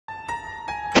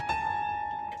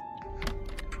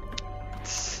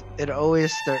It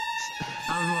always starts.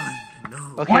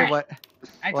 No. Okay, what?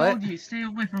 I What? told you, stay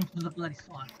away from the bloody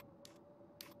spawn.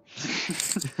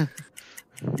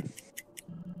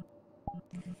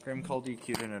 Grim called you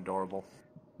cute and adorable.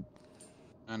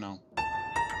 I know.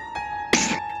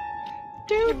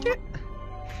 Dude.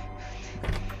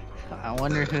 I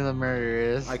wonder who the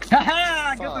murderer is.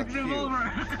 Haha! Get the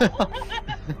revolver!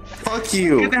 Fuck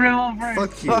you! Get the revolver!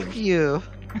 Fuck you! Fuck you.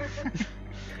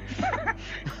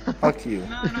 Fuck you!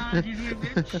 No, you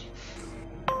bitch.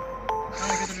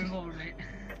 Alright, get the revolver, mate.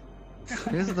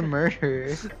 Who's the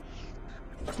murderer?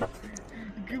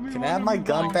 Can I have my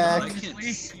gun back? I can't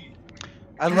see.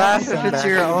 I laugh if it's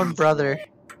your own brother.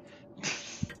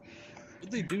 What do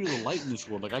they do to the light in this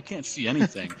world? Like, I can't see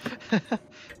anything.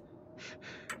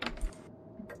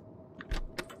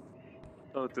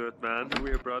 Don't do it, man.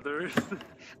 We're brothers.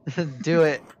 Do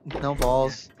it. No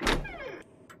balls.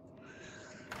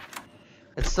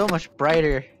 It's so much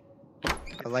brighter.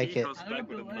 I like it. Back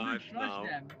with a knife now.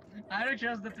 I don't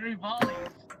trust the 3 volleys.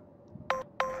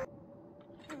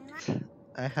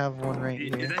 I have one right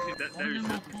It's here. actually that there is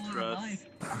no trust.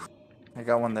 I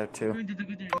got one there too. Go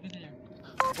there.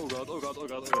 Oh god, oh god, oh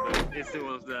god, oh god. It's the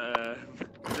one of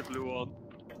the blue one.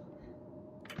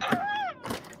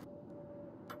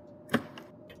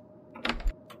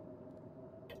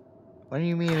 What do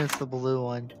you mean it's the blue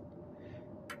one?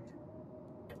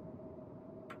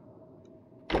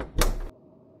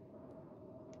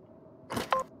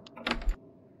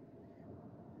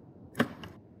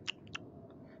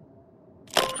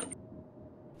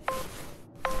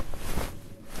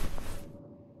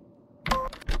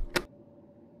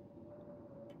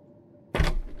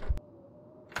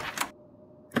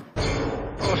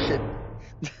 Oh shit.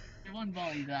 One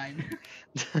volley died.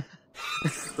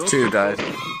 2 died.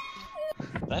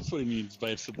 That's what he means by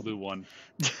it's the blue one.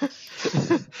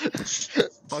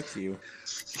 Fuck you.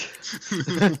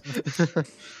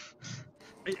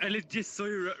 I legit saw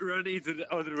you run into the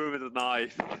other room with a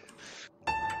knife.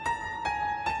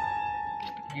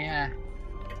 Yeah.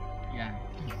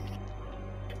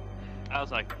 I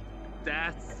was like,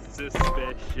 that's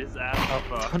suspicious as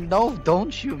fuck. No, don't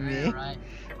shoot me. Right.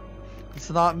 It's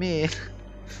not me.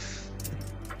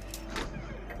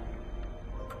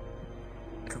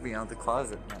 Could be out the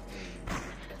closet.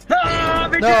 No.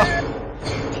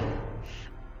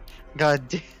 God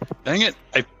damn. Dang it!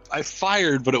 I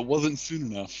fired, but it wasn't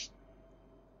soon enough.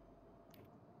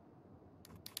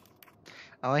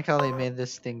 I like how they made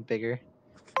this thing bigger.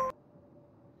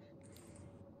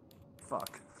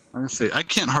 Fuck. I'm gonna say I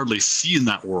can't hardly see in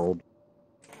that world.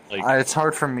 Like It's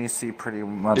hard for me to see pretty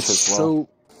much it's as well.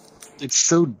 it's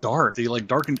so dark. They like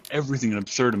darkened everything an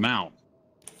absurd amount.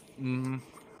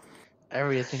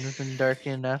 Everything's been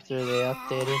darkened after they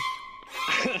updated.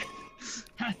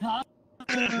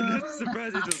 That's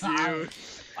surprised it was you.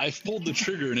 I pulled the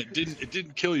trigger and it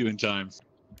didn't kill you in time.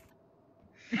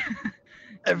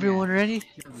 Everyone ready?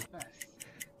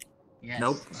 Yes.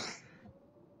 Nope.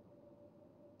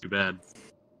 Too bad.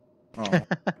 Oh.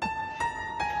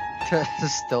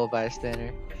 Still a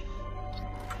bystander.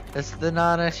 It's the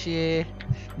Nanachi.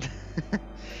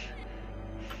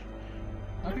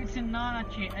 If it's in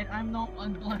Nanachi, and I'm not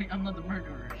the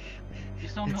murderer. You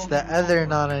saw me It's holding the other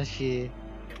Nanachi.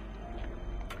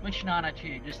 Which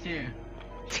Nanachi? Just 2.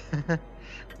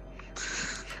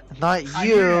 Not I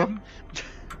hear you. him.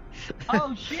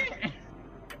 Oh shit!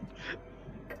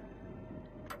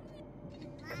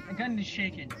 My gun is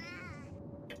shaking.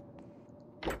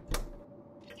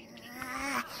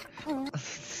 I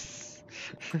almost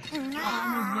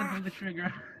went for the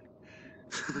trigger. I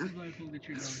almost went for the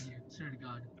trigger on you. Swear to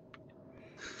God.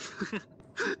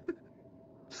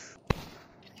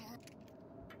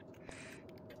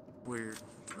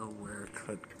 Where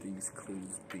could these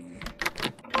clues be?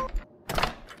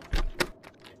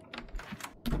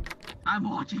 I'm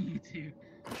watching you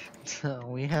too.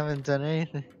 We haven't done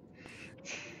anything.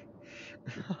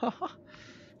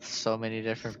 So many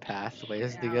different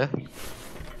pathways to go.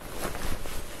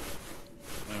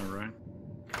 Alright.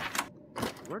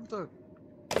 Where'd the...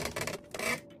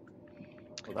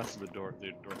 Oh, that's the door.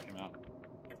 The door came out.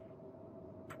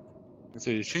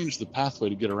 So you changed the pathway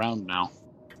to get around now.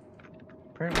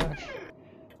 Pretty much.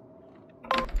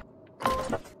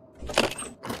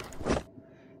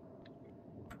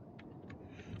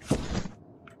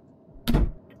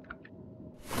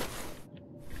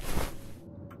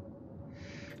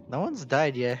 No one's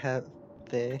died yet, have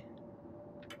they?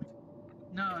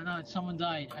 No, someone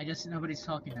died. Nobody's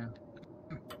talking now.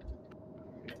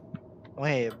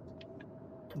 Wait,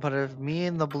 but if me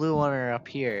and the blue one are up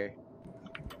here,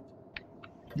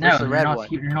 No, where's the you're red not one?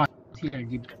 here. You're not here,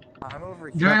 dude. I'm over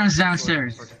here. Joanna's looking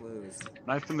downstairs. for clues.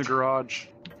 Knife in the garage.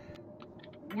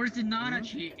 Where's the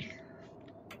Nanachi?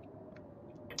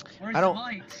 Where's I the don't-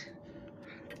 light?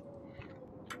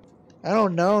 I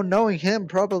don't know. Knowing him,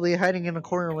 probably hiding in a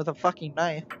corner with a fucking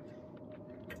knife.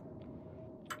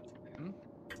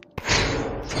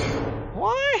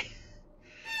 Why?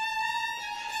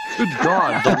 Good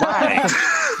God, the lag.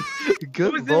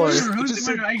 Good Who's the lord. murderer? Who's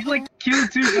the murderer? I like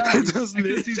killed 2 guys. Just I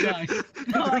killed me. 2 guys.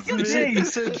 No, I killed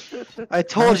James. I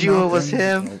told you it was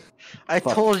Nothing. him. I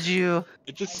told you.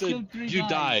 It just I said killed 3 you guys.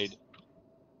 died.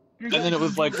 And then it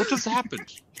was like, what just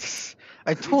happened?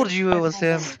 I told you it was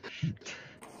him.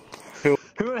 Who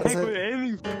the heck were you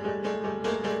aiming for?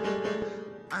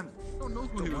 I don't know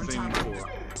who he was one aiming time- for.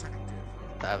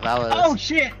 That Valis Oh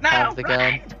shit! No! have the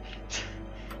gun.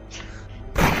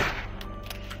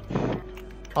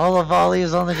 All the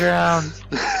volleys on the ground.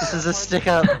 This is a stick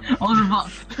up. All the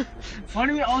What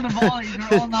do you mean all the volleys?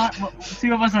 We're all not.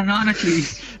 2 of us are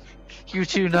Nanachis. You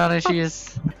two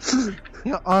Nanachis.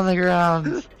 You're on the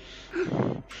ground.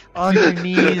 On your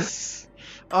knees.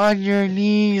 On your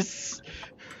knees.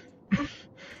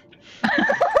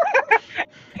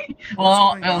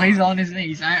 Well, he's on his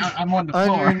knees. I'm on the On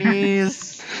floor. your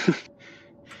knees.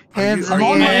 Hands in Are the you-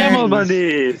 I'm on my air. ammo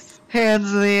buddies. Hands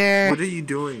in the air. What are you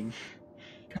doing?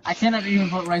 I cannot even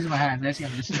put raise my hand. That's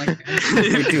gonna just like.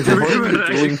 Dude, what are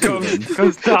you doing to them?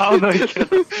 Goes down like.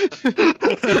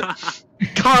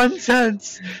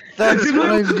 Content. That's what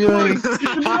I'm doing.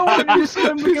 No one just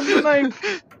look at the knife.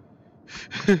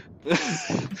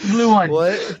 Blue one.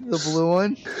 What? The blue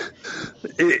one?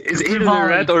 Is either the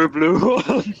red or the blue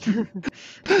one?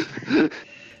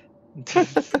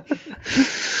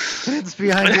 It's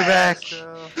behind your back.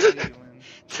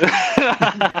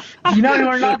 You know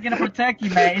we're not gonna protect you,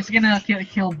 man. It's gonna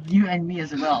kill you and me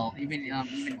as well. Even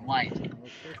white.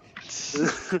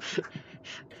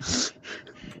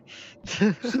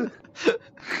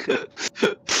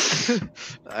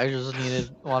 I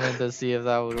just wanted to see if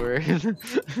that would work.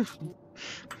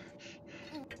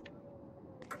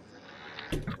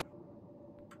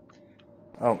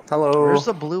 Oh, hello. Where's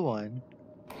the blue one?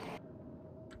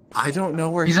 I don't know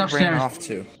where He's he upstairs. ran off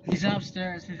to. He's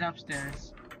upstairs. He's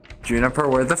upstairs. Juniper,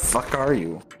 where the fuck are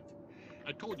you?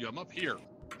 I told you, I'm up here.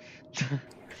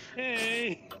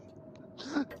 Hey.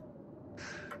 Still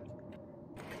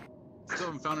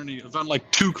haven't found any. I found like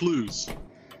 2 clues.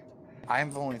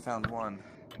 I've only found one.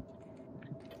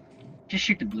 Just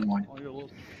shoot the blue one. Oh, you're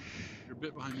a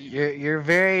bit behind me. You're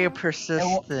very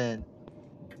persistent.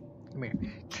 Come here.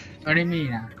 What do you mean?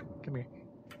 Come here.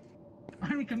 What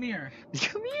do you mean, come here?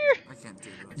 Come here. I can't do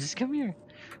this. Just come here.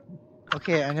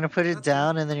 Okay, I'm gonna put it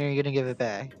down and then you're gonna give it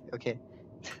back. Okay.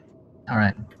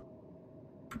 Alright.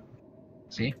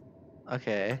 See?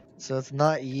 Okay. So it's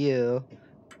not you.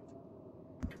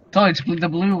 So it's the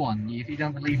blue one, if you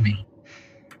don't believe me.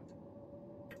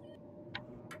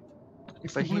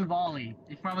 It's But the blue volley.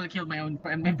 It probably killed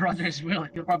my brother as well.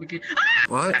 He'll probably kill.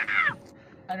 What?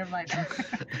 I don't mind.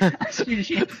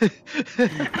 Shoot.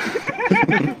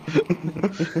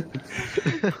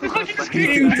 Do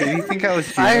you think I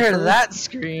was I Juniper? heard that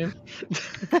scream.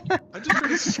 I just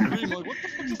heard a scream like, what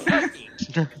the fuck is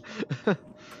that?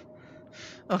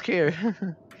 Okay.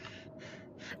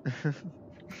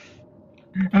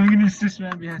 I'm gonna just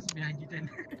run behind you then.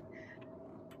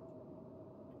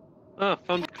 Ah,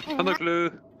 found a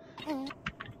clue.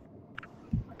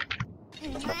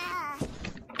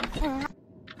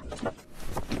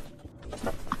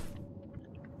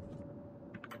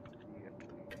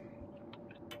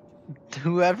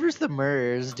 Whoever's the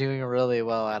murderer is doing really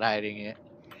well at hiding it.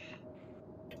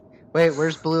 Wait,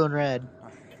 where's blue and red?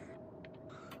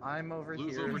 I'm over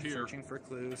Blue's here, over here. searching for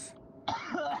clues.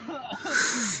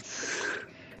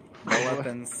 No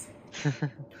weapons.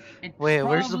 It Wait,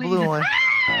 where's the probably- blue one?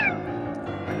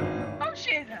 Oh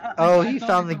shit! Oh, I he thought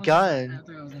found the it was- gun. I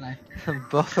thought it was a knife.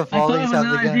 Both of I thought it volleys was have a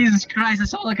the knife. gun. Jesus Christ! I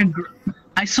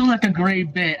saw like a gray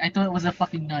bit. I thought it was a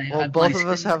fucking knife. Well, both of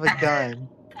us have a gun.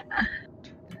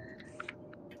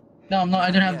 No, I'm not.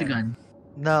 I don't have the Yeah. gun.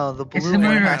 No, the It's blue the one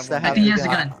murderer. has to I have think the he has a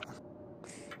gun. gun.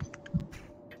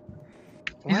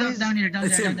 He's Why up is- down here. Down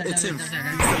It's there. him. Down there. It's down him. there, He's down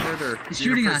the there. murderer. He's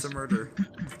shooting Juniper's us. the murderer.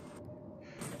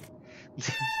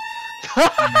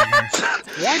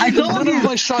 I told None you. of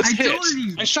my shots I hit. told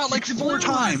you. I shot like It's the 4 blue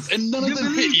one. times, and none of You them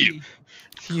hit believe you. me.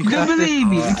 You You got don't this- believe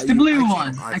me. It's the blue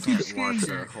one. I I keep can't screaming watch it.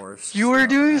 a horse. You were stuff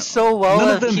doing at so all. well None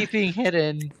of at them- keeping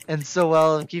hidden and so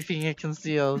well at keeping it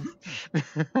concealed.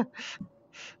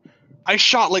 I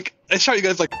shot you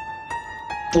guys like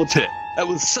bullets hit. That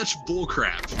was such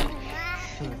bullcrap.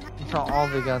 Not all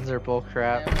the guns are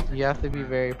bullcrap. You have to be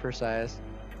very precise.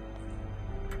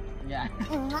 Yeah.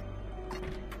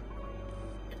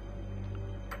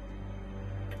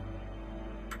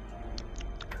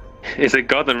 It's a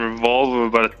goddamn revolver,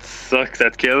 but it sucks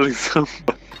at killing someone.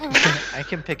 I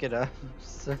can pick it up.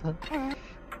 So...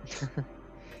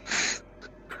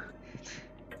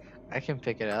 I can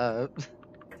pick it up.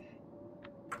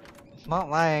 I'm not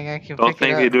lying, I can Don't pick it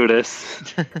think up. we do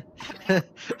this.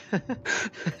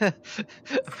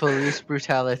 Police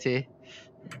brutality.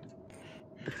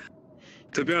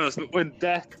 To be honest, when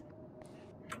that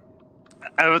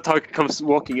avatar comes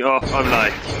walking off, I'm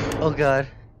like, Oh god.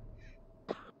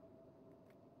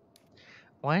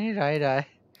 Why did I die?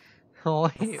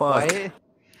 Wait, Fuck. Wyatt?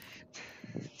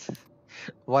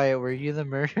 Wyatt, were you the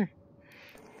murderer?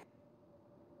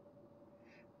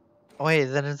 Wait,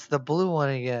 then it's the blue one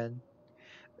again.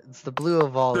 It's the blue no,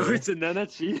 Avali. it's a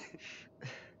Nanachi.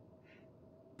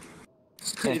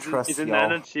 Can't trust It's a y'all.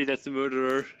 Nanachi that's the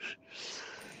murderer.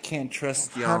 Can't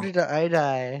trust y'all. How did I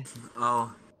die?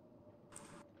 Oh.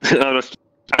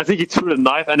 I think he threw the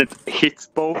knife and it hits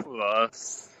both of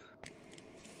us.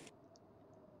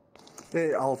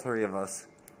 All three of us.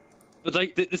 But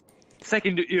like the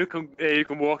second you come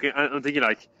walking, I'm thinking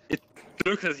like it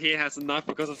looks as he has a knife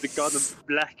because of the goddamn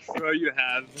black fur you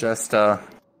have. Just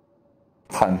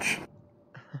punch.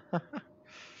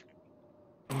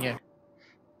 Yeah.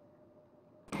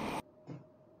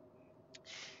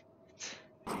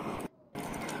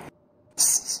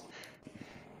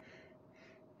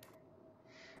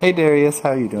 Hey Darius,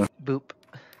 how you doing? Boop.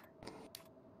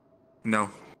 No.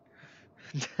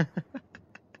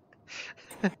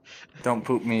 Don't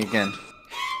poop me again.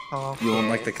 Okay. You won't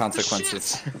like the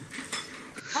consequences.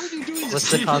 How are you doing this?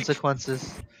 What's the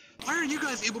consequences? Why are you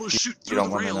guys able to shoot You through don't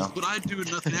the wanna rails, know. but I do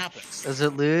and nothing happens? Is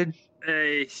it lewd?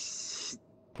 Hey,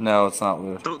 No, it's not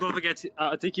Lou. don't forget.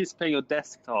 I think he's playing on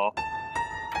desktop.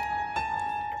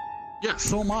 Yeah,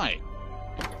 so am I.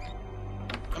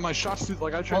 And my shots through,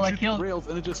 like I tried Well, I to shoot killed- the rails,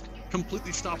 and it just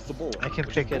completely stops the bullet. I can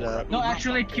pick it up. No,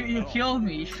 actually, you killed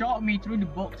me. You shot me through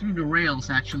the rails,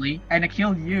 actually, and I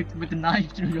killed you with the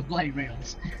knife through the bloody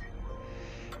rails.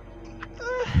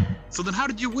 So then, how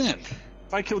did you win?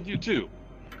 If I killed you too.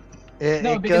 It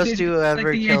No, because goes it's to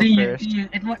whoever like killed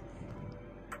first.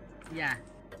 Yeah,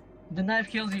 the knife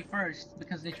kills you first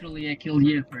because literally I killed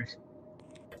you first.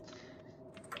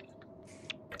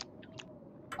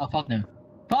 Oh fuck no!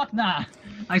 Fuck nah!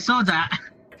 I saw that.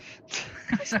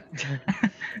 I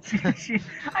keep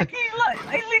look.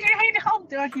 I literally how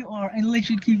dark you are. I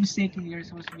literally keep mistaking you're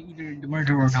supposed to be either the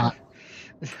murderer or not.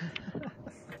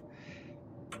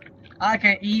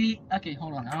 Okay, Edie. Okay,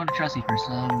 hold on. I want to trust you first.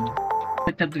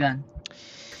 Picked up the gun.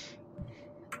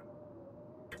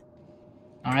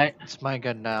 All right. It's my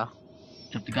gun now.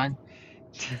 Drop the gun.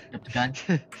 Drop the gun.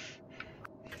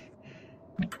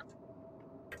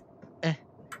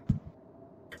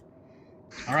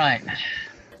 All right.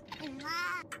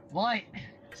 Why?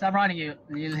 Stop running, you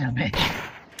little bitch.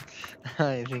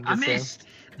 I think I it's missed.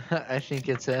 him. I think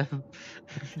it's him.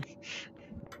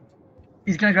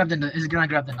 He's gonna grab the. He's gonna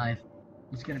grab the knife.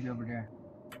 He's gonna be over there.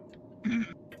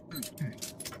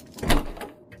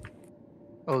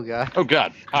 Oh god. Oh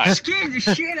God! Hi. Scared the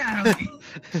shit out of me.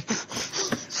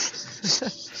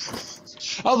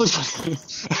 I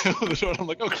opened the door and I'm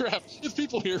like, oh crap! There's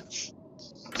people here.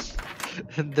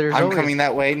 There's I'm always... coming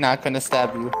that way, not gonna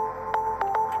stab you.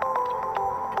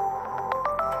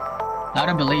 I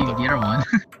don't believe the other one.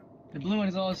 The blue one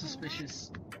is always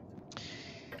suspicious.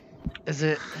 Is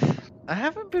it? I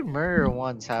haven't been murdered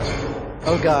once, have I?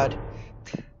 Oh god.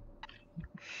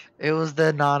 It was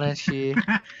the Nanachi.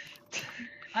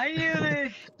 I knew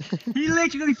it. He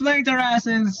literally flanked our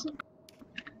asses.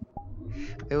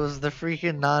 It was the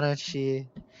freaking Nanachi.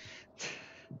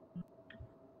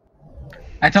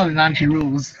 I told you Nanachi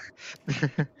rules.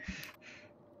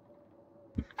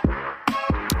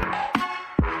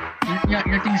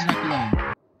 Your thing's not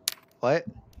glowing. What?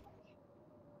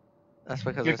 That's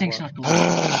because Your it's thing's what? not glowing.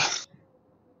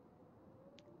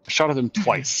 I shot at him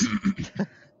twice,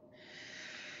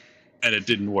 and it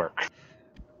didn't work.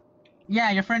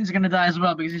 Yeah, your friend's gonna die as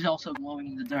well because he's also glowing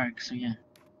in the dark. So yeah.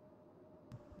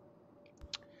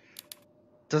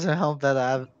 Doesn't help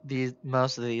that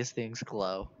most of these things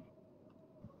glow.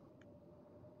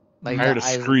 Like I heard a the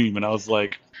eyes- scream, and I was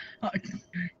like,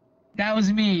 That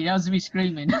was me. That was me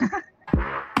screaming.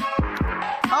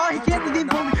 Oh, he can't. He didn't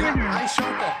pull the trigger. I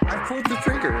shot that. I pulled the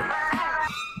trigger.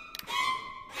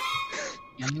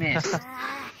 You missed.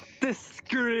 The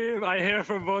scream I hear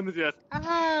from one of you.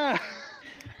 I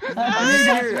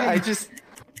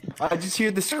just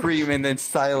hear the scream and then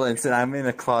silence, and I'm in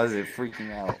a closet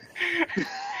freaking out.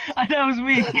 That was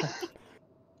me.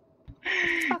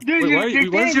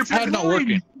 Dude, why is your pad not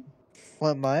working?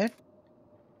 What, mine?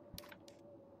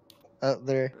 Up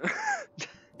there.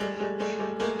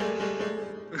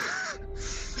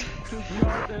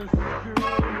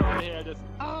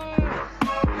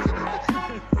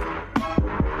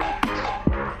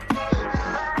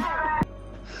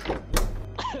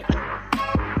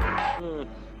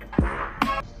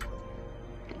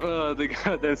 Oh, the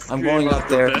goddamn I'm going up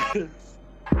there.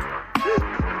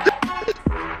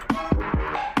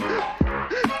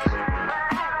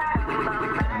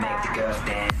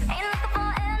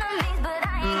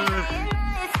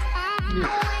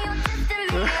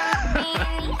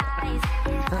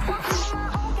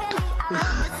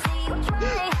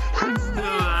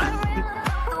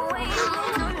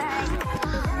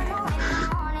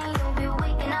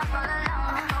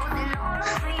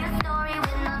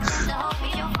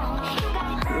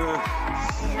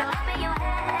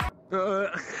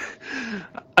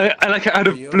 I like out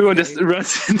of blue and just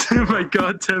runs into my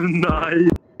goddamn knife.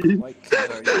 White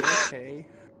cat, are you okay?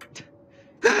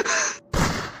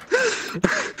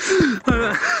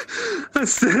 I'm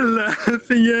still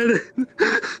laughing at it.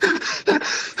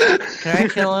 Can I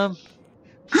kill him?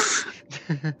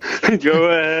 Go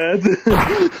ahead.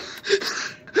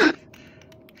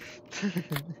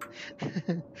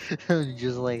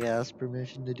 Just like ask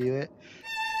permission to do it.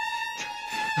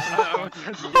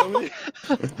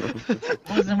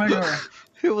 Who's the murderer?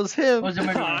 It was him. Who's the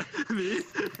murderer? Me.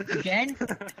 Again?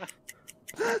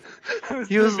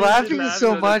 He was laughing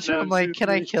so much. I'm like, can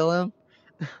I kill him?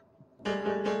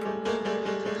 I'm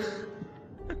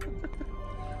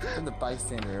the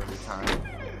bystander every time.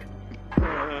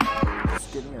 It's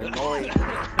getting annoying.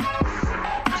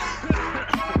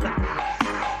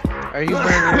 Are you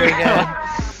murdering again?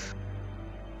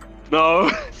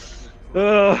 No.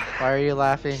 Why are you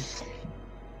laughing?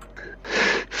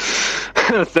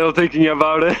 I'm still thinking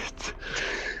about it.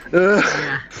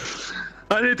 Yeah.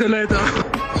 I need to lay down.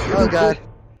 Oh god.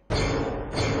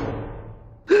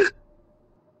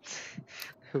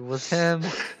 It was him.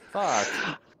 Fuck.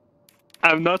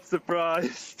 I'm not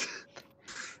surprised.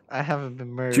 I haven't been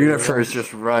murdered. Juniper is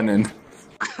just running.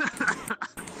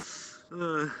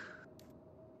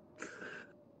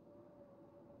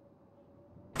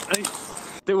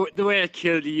 The way I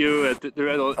killed you at the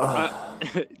red one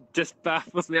just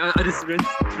baffles me. I just ran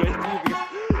straight through because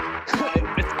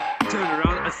I turn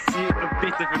around, I see a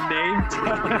bit of a name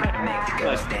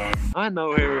tag. I know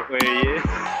where he is.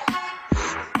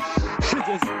 She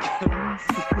just comes.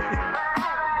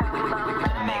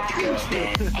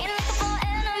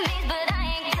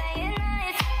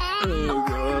 Oh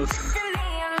god.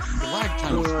 The lag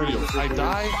time is real. I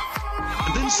die,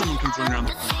 and then someone comes around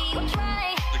the corner.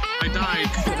 I died,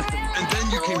 and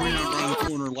then you came around the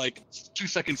corner like 2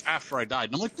 seconds after I died.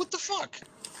 And I'm like, what the fuck?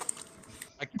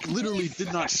 I literally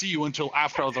did not see you until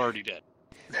after I was already dead.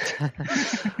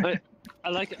 I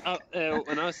like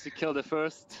when I was to kill the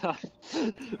first time.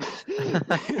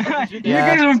 You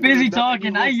guys were busy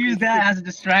talking. I used that as a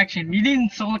distraction. You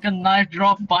didn't saw like a knife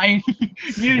drop by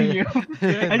near you.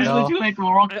 I just No. let you like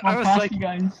walk I was past like- you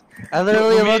guys. I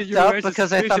literally For me, looked you up were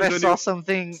because I thought I suspicious saw when you-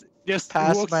 something. Just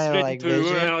Past walked my, straight like, into the room,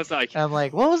 vision. and I was like, I'm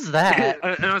like, what was that?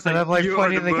 and I was And like, I'm, like, you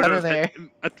pointing are the gun murderer. in there.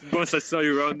 At once I saw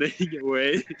you running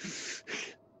away.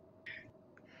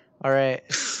 Alright.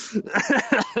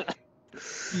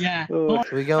 Yeah. Oh.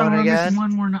 We Oh, going we're again? missing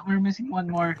one more. We're missing one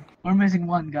more. We're missing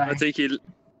one guy. I think he left.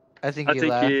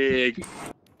 he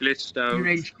glitched He out.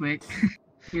 rage quit.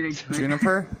 He rage quit.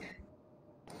 Juniper?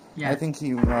 Yeah. I think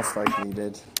he most likely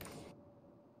did.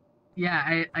 Yeah.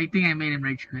 I think I made him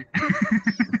rage quit.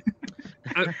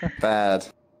 Bad.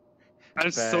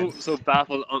 I'm so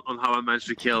baffled on how I managed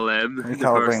to kill him Let me the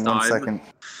first calibrate time. 1 second.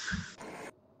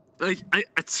 Like I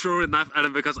throw a knife at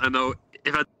him because I know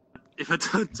if I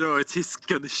don't throw it, he's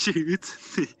gonna shoot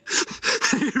me.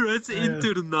 He runs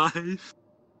into the knife.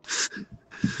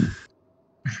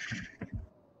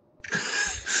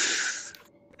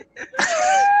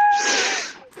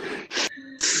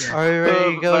 Are we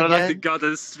ready to go but I like the again?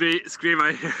 goddamn scream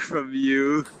I hear from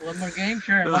you. One more game?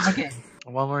 Sure. One more game.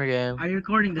 One more game. Are you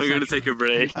recording this? I'm gonna actually? take a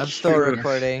break. I'm still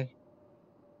recording.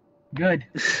 Good.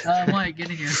 Mike, get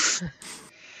in here.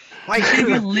 Mike, Take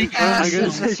a lick I'm ass. gonna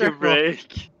Awesome. take a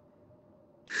break.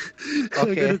 I'm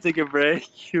Okay. gonna take a break.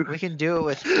 We can do it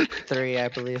with 3, I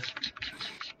believe.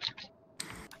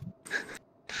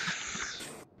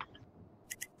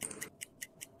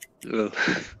 Ugh.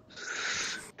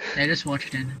 I just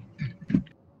watched it.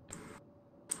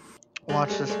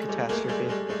 Watch this catastrophe.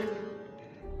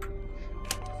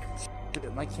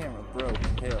 Dude, my camera broke.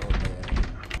 Hell,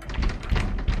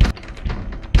 man.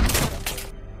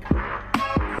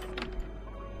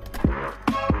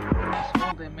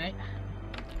 him, mate.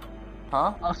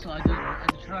 Huh? Also, I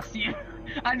don't trust you.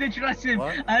 I don't trust him.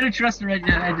 What? I don't trust the red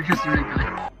guy. I don't trust the red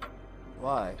guy.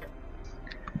 Why?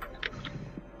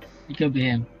 It could be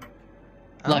him.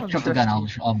 I Look, don't drop the trust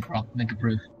gun. you. I'll make a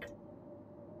proof.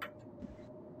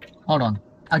 Hold on.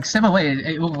 I step away.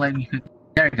 It won't let me.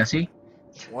 There you go. See?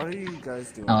 What are you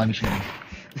guys doing? Oh, let me show you.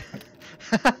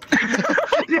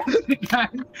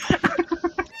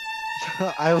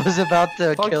 I was about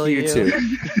to Fuck kill you you. two.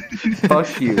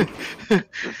 Fuck you.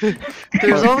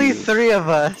 There's Fuck only you. 3 of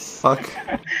us. Fuck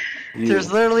you.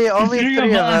 There's literally only 3 3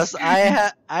 of of us. us.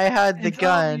 I had the It's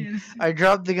gun. obvious. I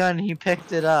dropped the gun. He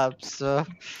picked it up. So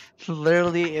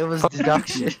literally, it was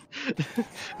deduction.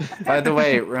 By the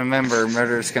way, remember,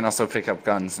 murderers can also pick up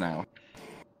guns now.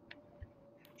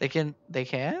 They can. They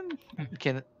can.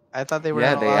 Can. I thought they were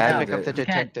Yeah, not they allowed to added pick up it. the They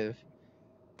can. detective.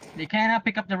 They cannot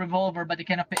pick up the revolver, but they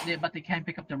cannot pick. But they can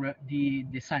pick up the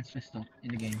science pistol in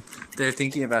the game. They're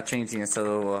thinking about changing it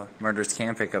so murderers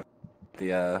can pick up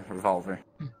the revolver.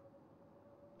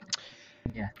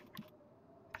 Yeah.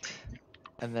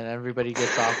 And then everybody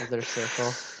gets off of their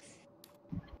circle.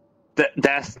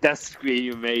 That screen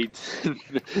you made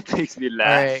makes me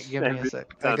laugh. Alright, give me a every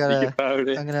sec. time I think about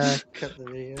it. I'm gonna cut the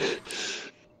video.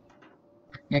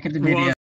 Yeah, get the video.